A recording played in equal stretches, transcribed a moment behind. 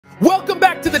Welcome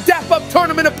back to the Dap Up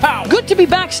Tournament of Power. Good to be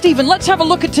back, Steven. Let's have a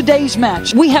look at today's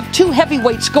match. We have two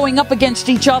heavyweights going up against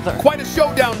each other. Quite a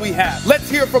showdown we have. Let's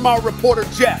hear from our reporter,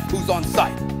 Jeff, who's on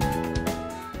site.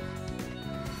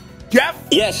 Jeff?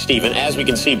 Yes, Steven. As we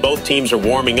can see, both teams are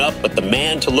warming up, but the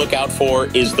man to look out for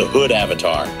is the Hood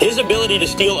Avatar. His ability to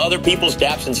steal other people's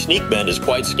daps and sneak bend is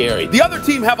quite scary. The other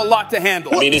team have a lot to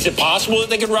handle. I mean, is it possible that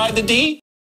they can ride the D?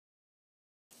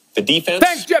 The defense?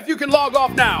 Thanks, Jeff. You can log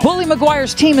off now. Bully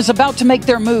Maguire's team is about to make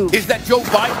their move. Is that Joe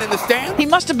Biden in the stand? He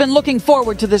must have been looking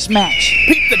forward to this match.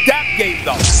 Peep the Dap game,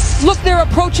 though. Look, they're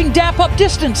approaching Dap Up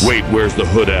distance. Wait, where's the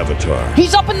Hood Avatar?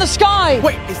 He's up in the sky.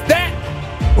 Wait, is that?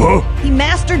 Huh? He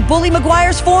mastered Bully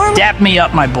Maguire's form? Dap me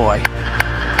up, my boy.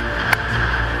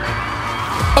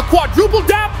 A quadruple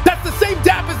dap? That's the same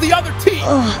dap as the other team.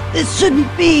 Ugh, this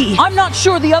shouldn't be. I'm not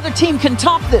sure the other team can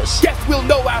top this. Guess we'll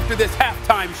know after this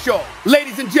halftime show.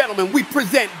 Ladies and gentlemen, we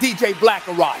present DJ Black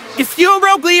arrived. If you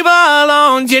broke, leave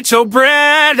alone, get your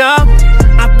bread up.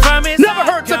 I promise. Never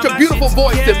heard such a beautiful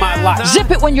voice in my life. Zip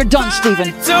it when you're done,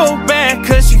 Steven. So bad,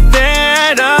 cause she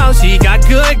fed up. She got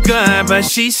good, but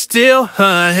she's still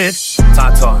hood.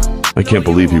 Ta-ta. I can't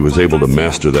believe he was able to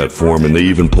master that form, and they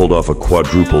even pulled off a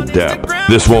quadruple dap.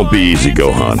 This won't be easy,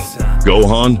 Gohan.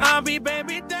 Gohan?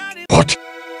 What?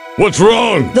 What's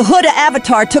wrong? The Hood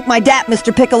Avatar took my dap,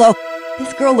 Mr. Piccolo.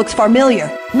 This girl looks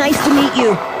familiar. Nice to meet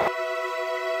you.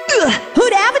 Ugh,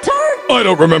 Hood Avatar? I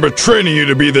don't remember training you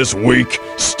to be this weak.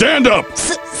 Stand up!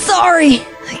 Sorry.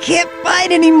 I can't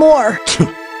fight anymore.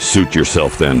 Suit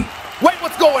yourself, then. Wait,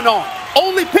 what's going on?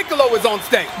 Only Piccolo is on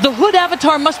stage. The Hood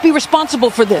Avatar must be responsible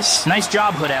for this. Nice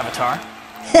job, Hood Avatar.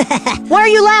 Why are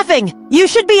you laughing? You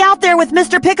should be out there with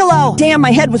Mr. Piccolo. Damn,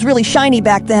 my head was really shiny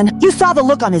back then. You saw the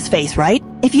look on his face, right?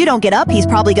 If you don't get up, he's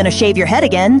probably gonna shave your head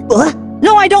again.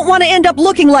 No, I don't want to end up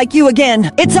looking like you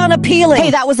again. It's unappealing.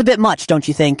 Hey, that was a bit much, don't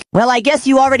you think? Well, I guess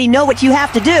you already know what you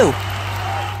have to do.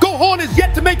 Gohan is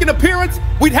yet to make an appearance.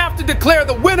 We'd have to declare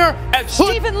the winner as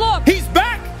Hood. Steven, look! He's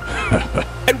back!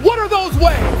 And what are those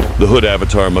waves? The Hood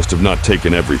Avatar must have not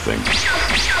taken everything.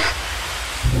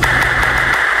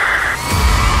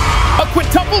 A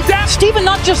quintuple dap? Steven,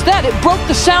 not just that, it broke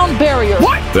the sound barrier.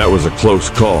 What? That was a close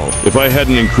call. If I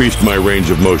hadn't increased my range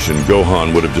of motion,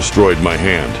 Gohan would have destroyed my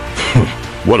hand.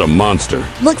 What a monster.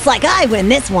 Looks like I win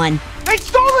this one. They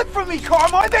stole it from me,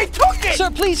 Karma! They took it! Sir,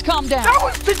 please calm down. That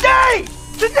was today!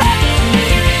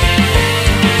 Today!